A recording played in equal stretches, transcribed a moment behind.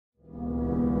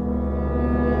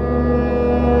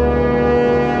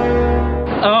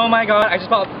my god, I just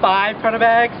bought 5 Prada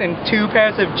bags and 2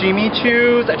 pairs of Jimmy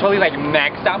Choos. I totally like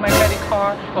maxed out my credit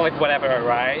card. Or like whatever,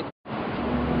 right?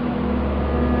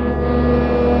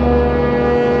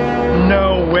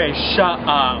 No way, shut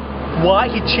up.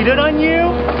 What? He cheated on you?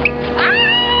 Ah!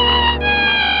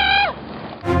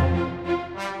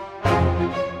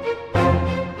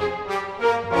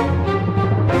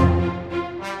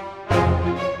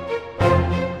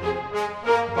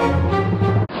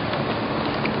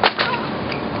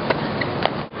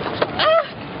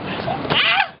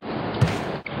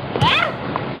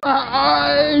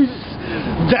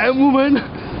 That woman,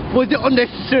 was it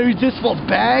unnecessary just for a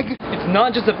bag? It's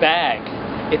not just a bag,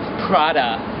 it's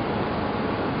Prada.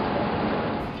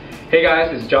 Hey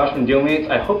guys, it's Josh from DealMates.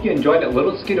 I hope you enjoyed that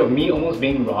little skit of me almost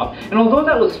being robbed. And although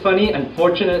that was funny,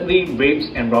 unfortunately rapes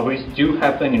and robberies do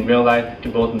happen in real life to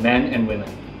both men and women.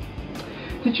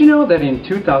 Did you know that in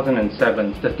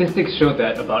 2007, statistics show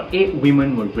that about 8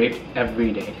 women were raped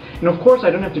every day? And of course,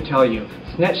 I don't have to tell you,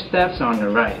 snatch thefts are on the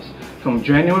rise. From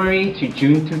January to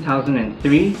June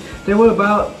 2003, there were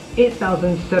about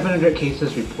 8,700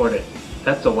 cases reported.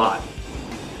 That's a lot.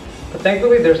 But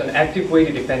thankfully, there's an active way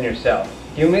to defend yourself.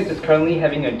 DealMates is currently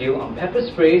having a deal on pepper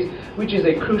sprays, which is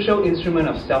a crucial instrument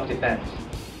of self-defense.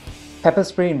 Pepper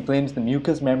spray inflames the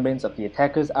mucous membranes of the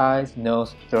attacker's eyes,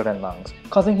 nose, throat, and lungs,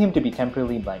 causing him to be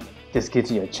temporarily blinded. This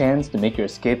gives you a chance to make your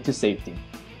escape to safety.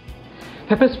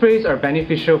 Pepper sprays are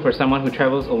beneficial for someone who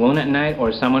travels alone at night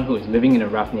or someone who is living in a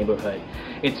rough neighborhood.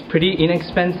 It's pretty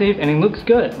inexpensive and it looks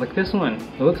good, like this one.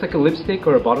 It looks like a lipstick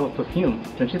or a bottle of perfume,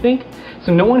 don't you think?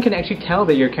 So no one can actually tell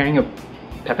that you're carrying a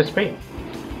pepper spray.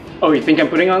 Oh, you think I'm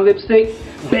putting on lipstick?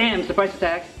 Bam! Surprise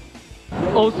attack!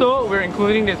 Also, we're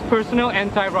including this personal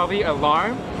anti-robbery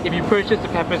alarm if you purchase the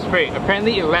pepper spray.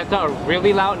 Apparently it lets out a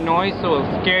really loud noise so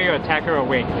it'll scare your attacker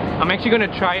away. I'm actually going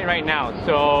to try it right now,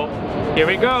 so here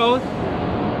it goes!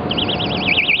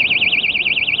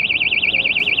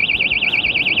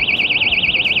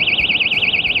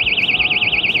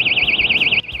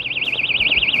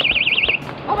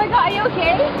 Oh my god, are you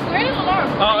okay? Where's the alarm?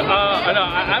 Oh, no,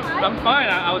 I'm fine.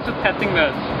 I was just testing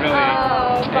this, really.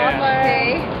 Oh,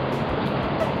 bummer.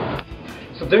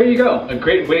 So there you go, a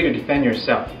great way to defend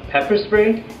yourself. Pepper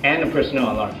spray and a personal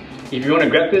alarm. If you want to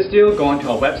grab this deal, go onto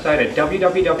our website at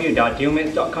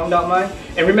www.dealmates.com.my.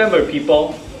 And remember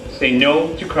people, say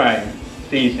no to crime.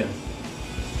 See you soon.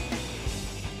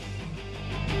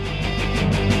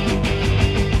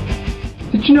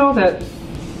 Did you know that...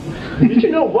 Did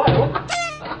you know what?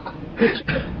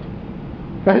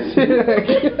 I see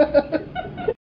it.